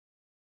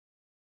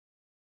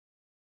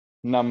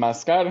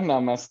Namaskar,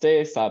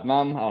 namaste,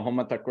 satnam,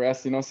 ahoma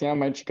takwasiam,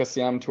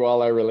 chikasiam, to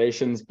all our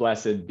relations,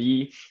 blessed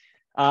be.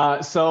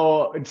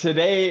 So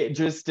today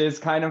just is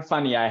kind of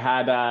funny.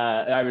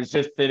 I was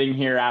just sitting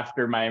here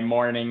after my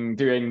morning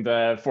doing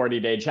the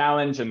 40-day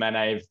challenge, and then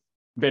I've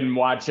been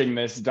watching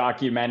this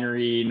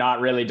documentary,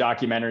 not really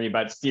documentary,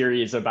 but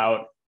series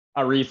about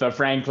Aretha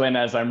Franklin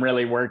as I'm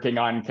really working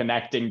on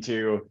connecting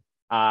to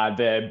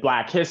the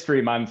Black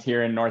History Month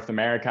here in North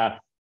America.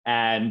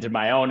 And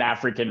my own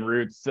African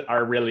roots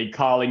are really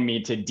calling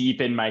me to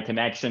deepen my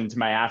connection to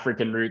my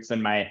African roots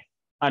and my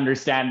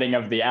understanding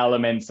of the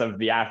elements of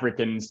the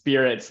African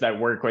spirits that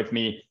work with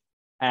me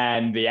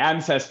and the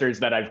ancestors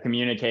that I've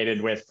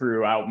communicated with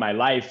throughout my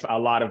life. A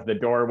lot of the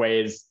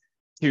doorways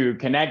to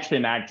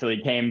connection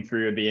actually came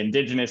through the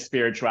indigenous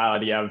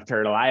spirituality of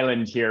Turtle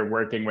Island here,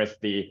 working with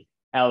the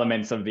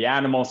elements of the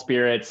animal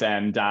spirits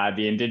and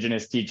the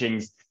indigenous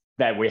teachings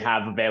that we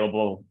have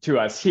available to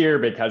us here,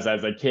 because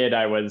as a kid,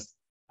 I was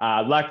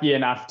lucky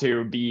enough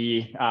to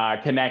be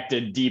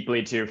connected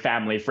deeply to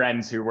family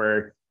friends who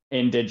were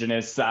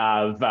indigenous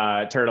of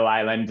Turtle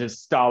Island,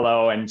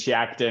 Stalo and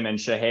Chiacton and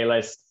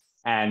Chehalis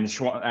and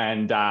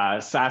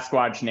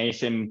Sasquatch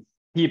Nation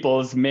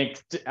peoples,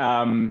 mixed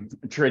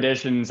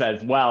traditions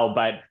as well.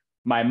 But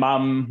my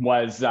mom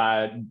was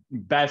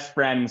best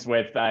friends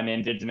with an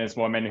indigenous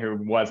woman who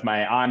was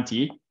my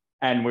auntie,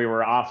 and we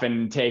were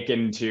often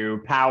taken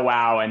to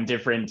powwow and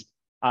different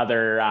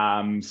other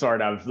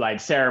sort of like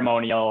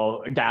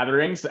ceremonial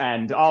gatherings,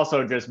 and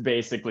also just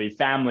basically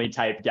family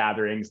type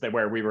gatherings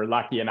where we were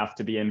lucky enough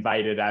to be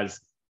invited as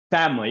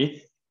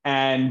family.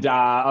 And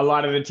a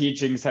lot of the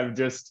teachings have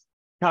just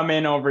come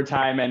in over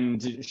time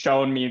and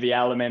shown me the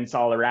elements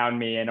all around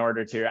me in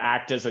order to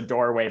act as a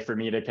doorway for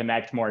me to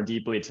connect more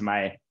deeply to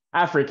my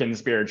African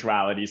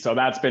spirituality. So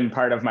that's been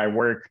part of my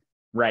work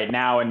right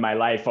now in my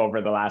life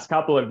over the last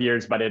couple of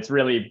years, but it's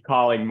really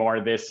calling more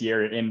this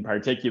year in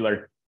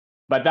particular.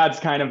 But that's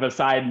kind of a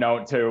side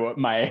note to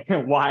my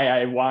why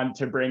I want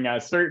to bring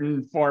a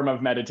certain form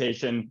of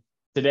meditation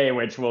today,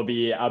 which will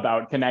be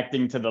about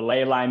connecting to the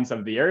ley lines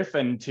of the earth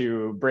and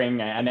to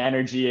bring an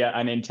energy,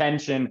 an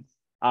intention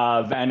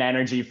of an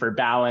energy for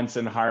balance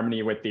and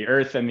harmony with the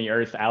earth and the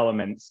earth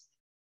elements.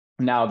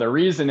 Now, the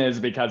reason is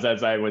because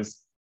as I was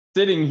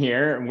sitting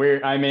here,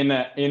 I'm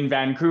in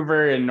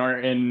Vancouver in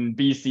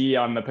BC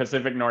on the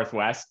Pacific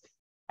Northwest.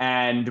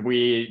 And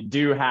we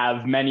do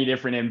have many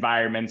different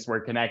environments. We're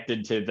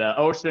connected to the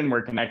ocean,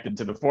 we're connected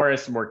to the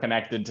forest, we're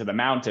connected to the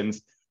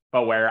mountains.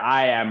 But where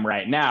I am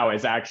right now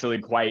is actually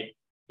quite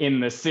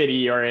in the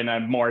city or in a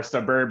more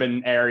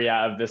suburban area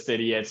of the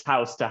city. It's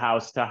house to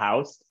house to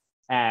house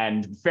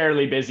and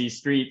fairly busy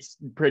streets,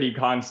 pretty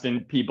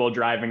constant people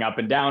driving up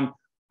and down.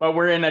 But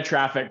we're in a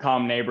traffic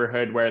calm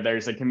neighborhood where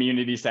there's a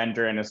community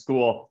center and a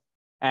school.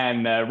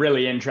 And the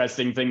really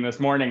interesting thing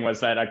this morning was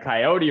that a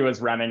coyote was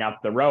running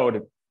up the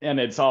road, and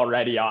it's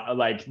already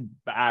like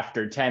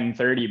after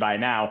 10:30 by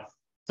now.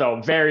 So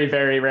very,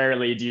 very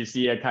rarely do you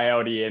see a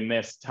coyote in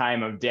this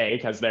time of day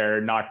because they're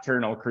a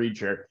nocturnal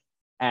creature.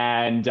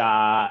 And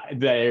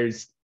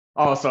there's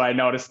also, I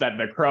noticed that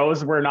the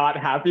crows were not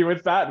happy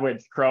with that,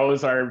 which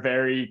crows are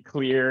very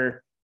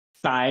clear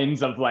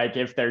signs of like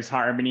if there's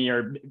harmony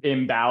or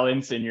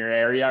imbalance in your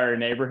area or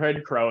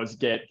neighborhood, crows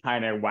get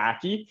kind of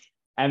wacky.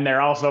 And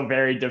they're also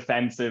very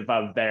defensive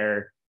of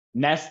their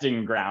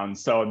nesting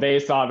grounds. So they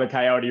saw the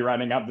coyote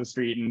running up the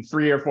street, and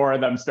 3 or 4 of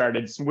them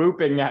started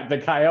swooping at the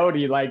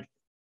coyote like,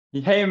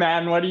 hey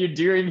man, what are you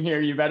doing here?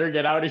 You better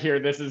get out of here.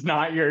 This is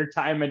not your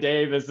time of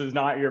day. This is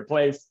not your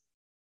place.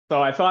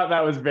 So I thought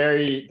that was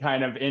very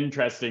kind of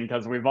interesting,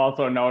 because we've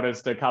also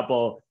noticed a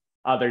couple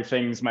other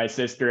things my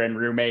sister and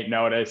roommate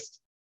noticed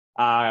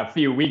a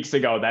few weeks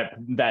ago,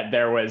 that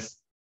there was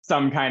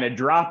some kind of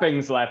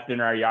droppings left in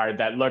our yard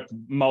that looked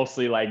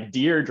mostly like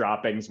deer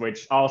droppings,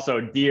 which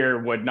also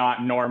deer would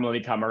not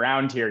normally come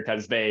around here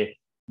because they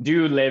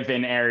do live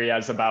in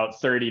areas about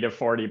 30 to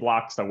 40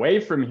 blocks away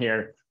from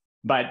here.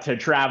 But to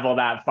travel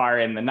that far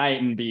in the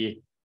night and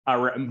be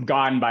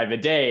gone by the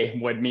day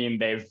would mean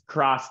they've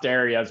crossed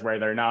areas where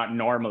they're not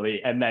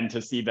normally. And then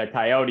to see the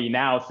coyote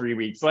now 3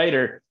 weeks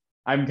later,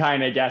 I'm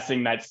kind of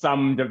guessing that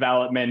some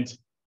development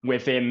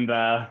within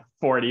the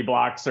 40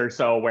 blocks or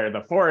so where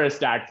the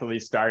forest actually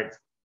starts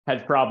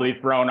has probably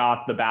thrown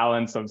off the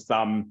balance of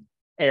some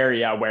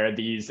area where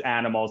these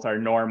animals are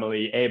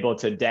normally able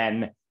to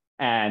den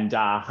and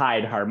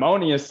hide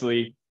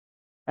harmoniously.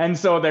 And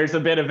so there's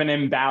a bit of an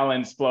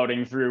imbalance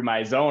floating through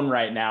my zone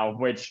right now,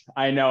 which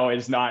I know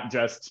is not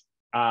just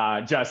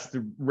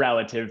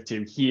relative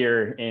to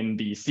here in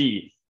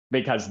BC,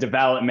 because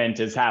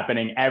development is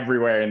happening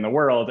everywhere in the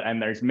world,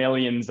 and there's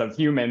millions of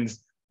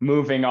humans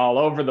moving all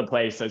over the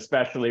place,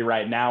 especially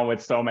right now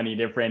with so many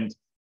different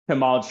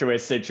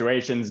tumultuous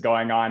situations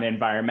going on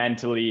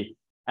environmentally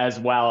as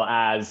well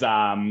as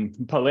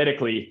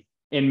politically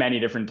in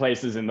many different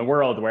places in the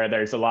world, where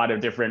there's a lot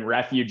of different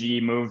refugee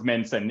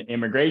movements and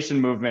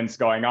immigration movements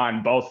going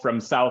on, both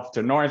from south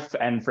to north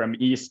and from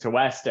east to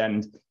west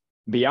and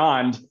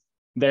beyond.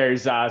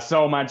 There's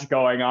so much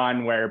going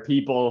on where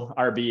people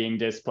are being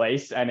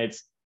displaced, and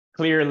it's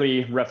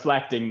clearly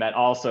reflecting that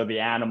also the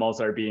animals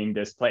are being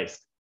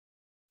displaced.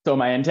 So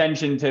my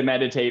intention to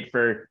meditate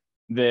for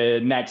the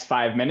next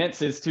 5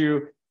 minutes is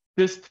to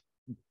just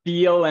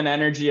feel an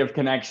energy of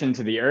connection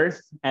to the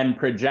earth and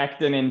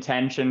project an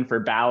intention for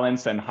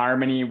balance and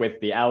harmony with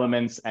the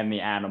elements and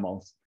the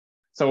animals.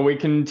 So we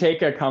can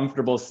take a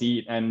comfortable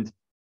seat and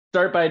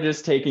start by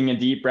just taking a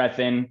deep breath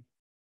in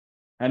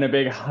and a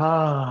big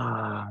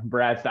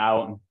breath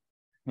out.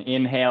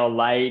 Inhale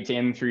light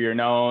in through your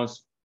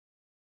nose.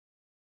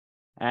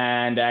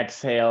 And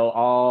exhale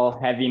all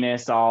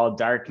heaviness, all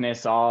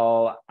darkness,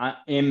 all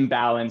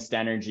imbalanced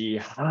energy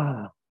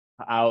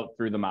out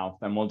through the mouth.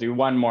 And we'll do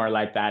one more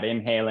like that,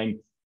 inhaling,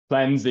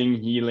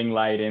 cleansing, healing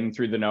light in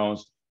through the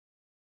nose.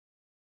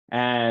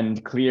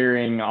 And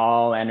clearing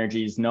all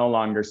energies no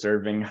longer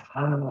serving.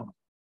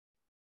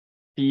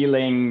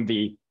 Feeling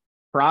the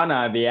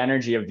prana, the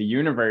energy of the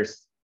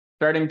universe,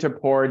 starting to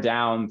pour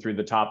down through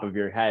the top of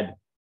your head.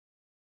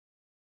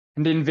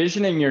 And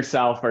envisioning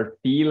yourself or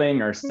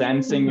feeling or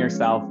sensing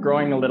yourself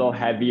growing a little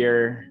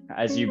heavier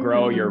as you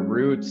grow your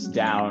roots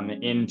down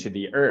into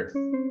the earth,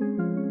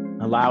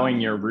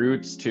 allowing your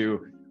roots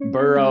to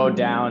burrow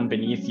down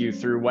beneath you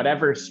through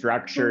whatever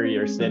structure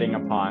you're sitting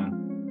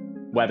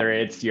upon, whether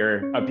it's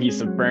a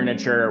piece of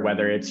furniture or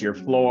whether it's your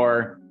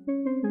floor.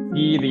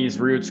 See these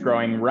roots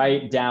growing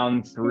right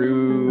down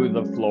through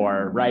the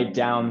floor, right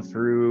down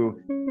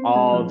through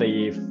all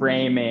the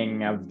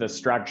framing of the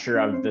structure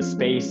of the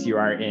space you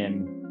are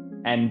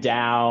in, and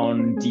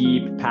down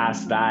deep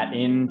past that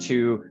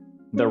into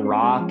the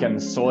rock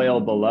and soil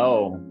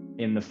below,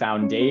 in the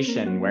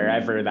foundation,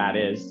 wherever that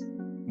is,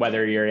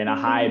 whether you're in a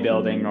high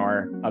building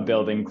or a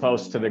building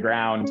close to the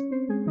ground.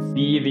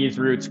 See these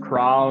roots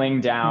crawling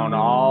down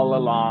all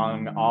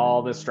along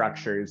all the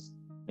structures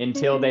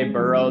until they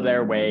burrow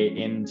their way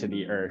into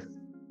the earth.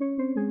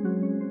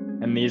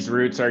 And these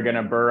roots are going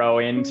to burrow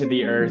into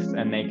the earth,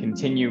 and they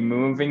continue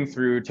moving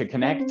through to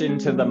connect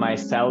into the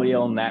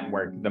mycelial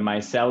network, the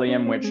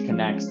mycelium which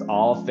connects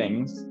all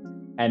things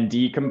and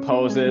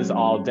decomposes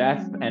all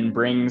death and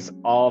brings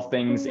all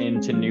things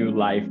into new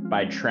life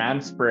by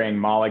transferring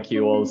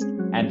molecules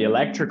and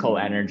electrical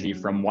energy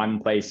from one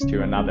place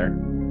to another.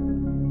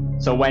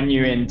 So when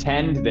you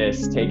intend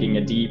this, taking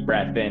a deep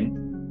breath in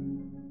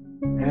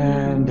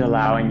and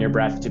allowing your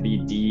breath to be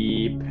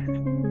deep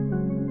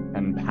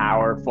and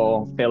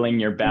powerful, filling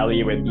your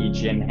belly with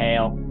each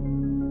inhale,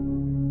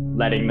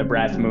 letting the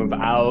breath move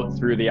out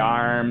through the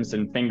arms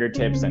and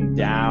fingertips and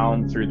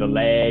down through the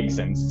legs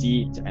and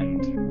seat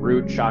and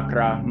root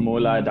chakra,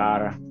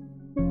 Muladhara.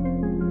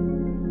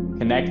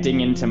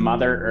 Connecting into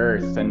Mother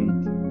Earth,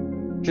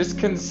 and just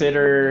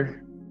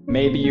consider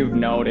maybe you've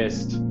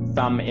noticed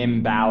some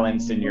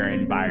imbalance in your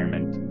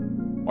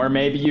environment, or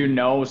maybe you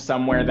know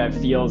somewhere that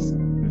feels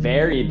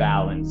very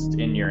balanced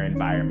in your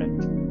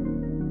environment.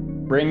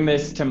 Bring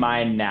this to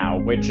mind now,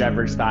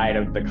 whichever side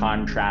of the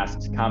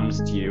contrast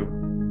comes to you,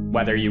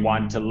 whether you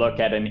want to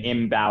look at an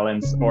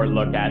imbalance or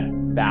look at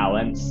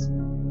balance.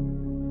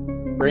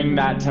 Bring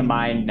that to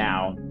mind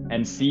now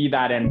and see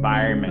that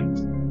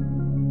environment.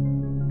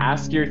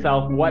 Ask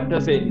yourself, what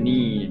does it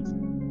need?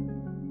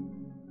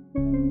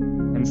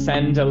 And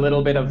send a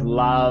little bit of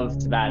love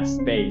to that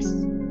space.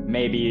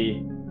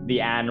 Maybe the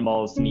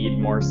animals need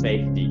more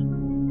safety.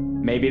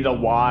 Maybe the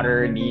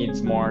water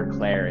needs more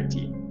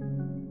clarity.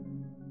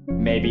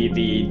 Maybe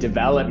the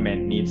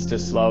development needs to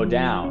slow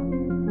down.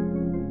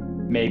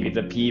 Maybe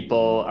the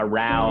people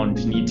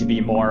around need to be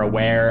more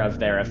aware of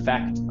their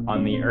effect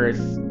on the earth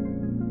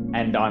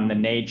and on the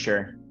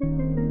nature,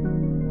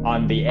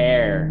 on the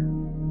air,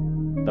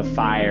 the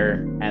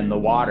fire, and the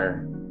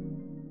water.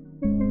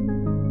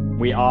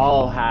 We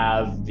all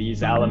have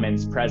these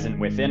elements present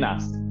within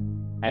us,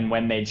 and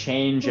when they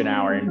change in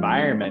our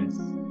environments,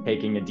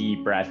 taking a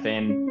deep breath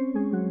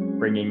in,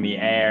 bringing the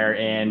air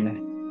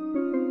in,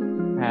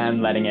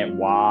 and letting it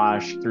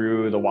wash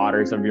through the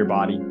waters of your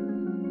body,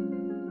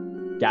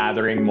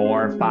 gathering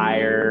more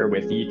fire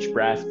with each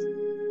breath,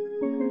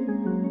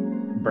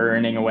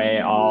 burning away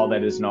all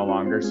that is no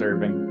longer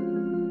serving,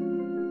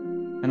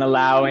 and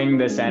allowing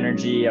this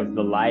energy of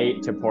the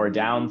light to pour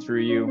down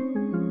through you,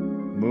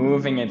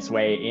 moving its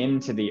way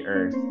into the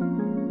earth.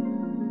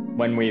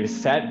 When we've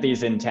set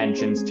these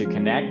intentions to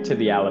connect to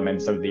the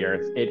elements of the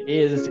earth, it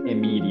is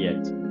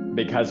immediate,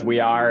 because we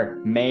are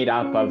made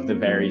up of the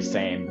very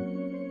same.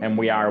 And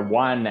we are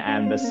one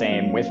and the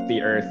same with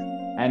the earth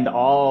and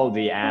all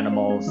the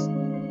animals,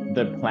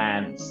 the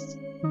plants,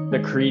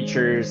 the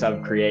creatures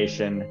of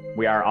creation.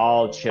 We are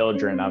all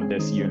children of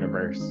this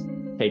universe.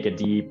 Take a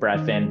deep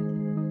breath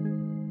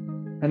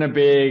in and a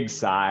big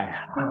sigh.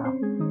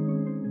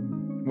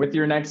 With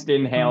your next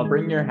inhale,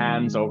 bring your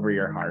hands over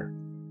your heart.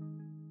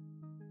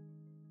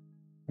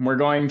 And we're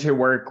going to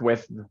work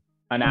with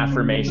an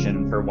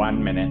affirmation for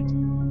 1 minute.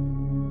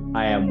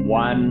 I am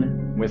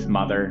one with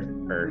Mother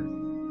Earth.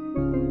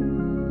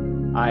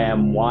 I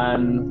am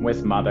one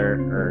with Mother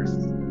Earth.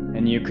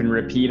 And you can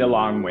repeat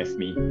along with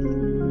me.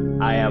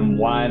 I am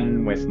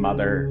one with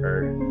Mother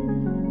Earth.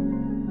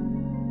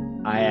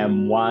 I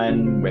am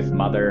one with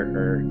Mother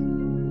Earth.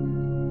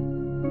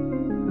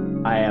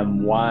 I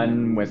am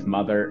one with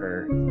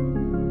Mother Earth.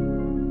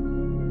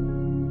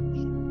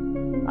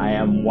 I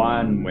am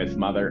one with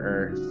Mother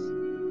Earth.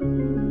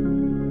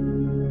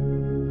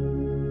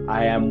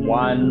 I am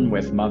one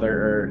with Mother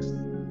Earth.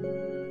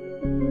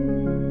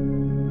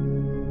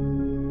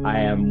 I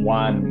am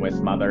one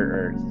with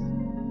Mother Earth.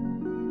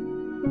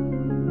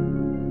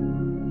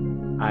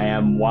 I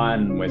am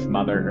one with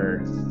Mother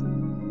Earth.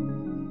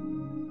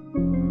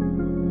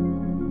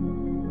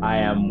 I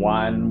am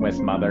one with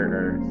Mother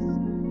Earth.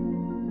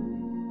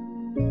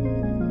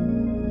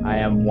 I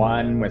am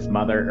one with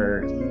Mother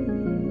Earth.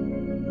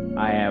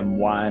 I am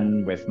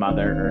one with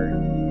Mother Earth.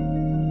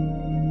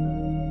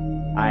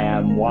 I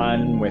am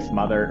one with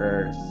Mother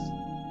Earth.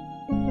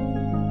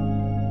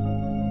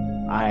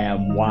 I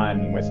am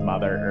one with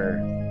Mother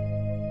Earth.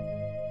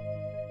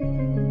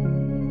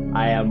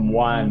 I am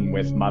one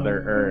with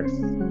Mother Earth.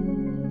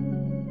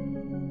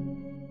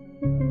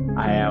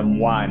 I am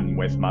one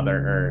with Mother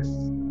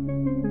Earth.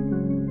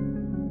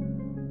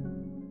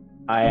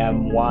 I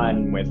am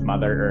one with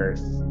Mother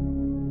Earth.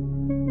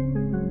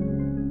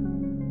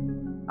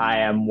 I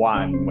am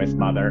one with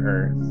Mother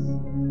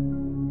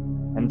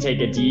Earth. And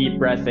take a deep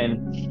breath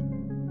in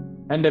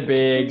and a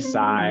big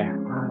sigh.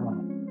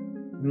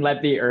 And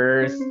let the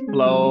earth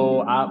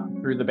flow up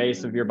through the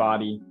base of your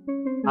body,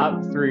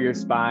 up through your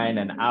spine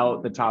and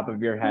out the top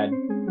of your head,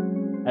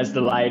 as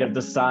the light of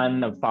the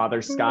sun of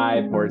Father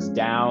Sky pours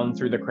down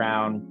through the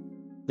crown,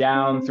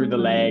 down through the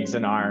legs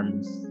and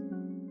arms.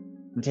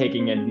 And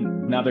taking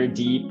another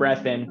deep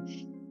breath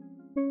in.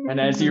 And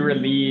as you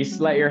release,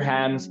 let your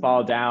hands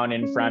fall down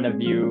in front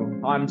of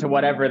you onto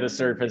whatever the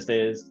surface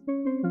is,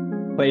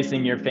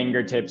 placing your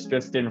fingertips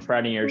just in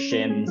front of your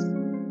shins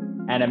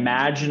and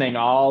imagining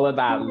all of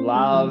that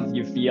love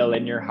you feel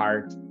in your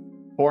heart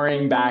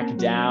pouring back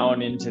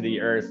down into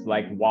the earth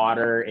like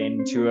water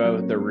into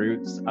the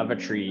roots of a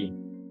tree.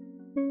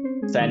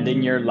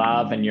 Sending your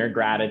love and your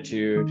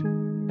gratitude.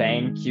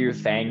 Thank you,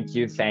 thank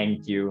you,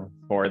 thank you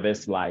for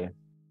this life.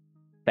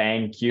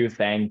 Thank you,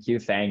 thank you,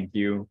 thank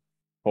you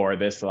for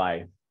this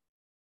life.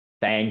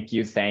 Thank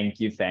you, thank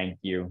you, thank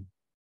you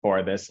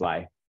for this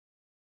life.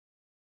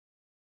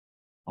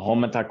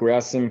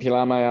 Ahomatakuyasim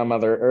Pilamaya,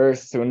 Mother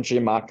Earth,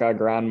 Tunchi Maka,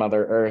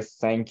 Grandmother Earth.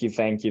 Thank you,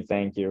 thank you,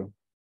 thank you.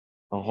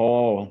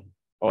 Aho,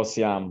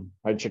 Osiam,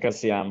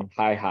 Haichikasiam,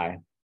 hi.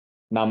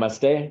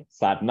 Namaste,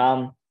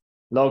 Satnam,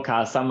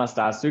 Loka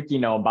Samasta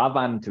Sukhino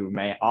Bhavantu.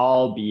 May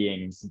all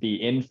beings be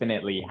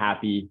infinitely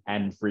happy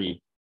and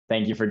free.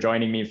 Thank you for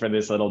joining me for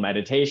this little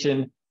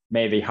meditation.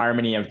 May the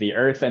harmony of the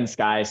earth and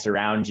sky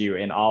surround you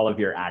in all of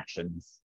your actions.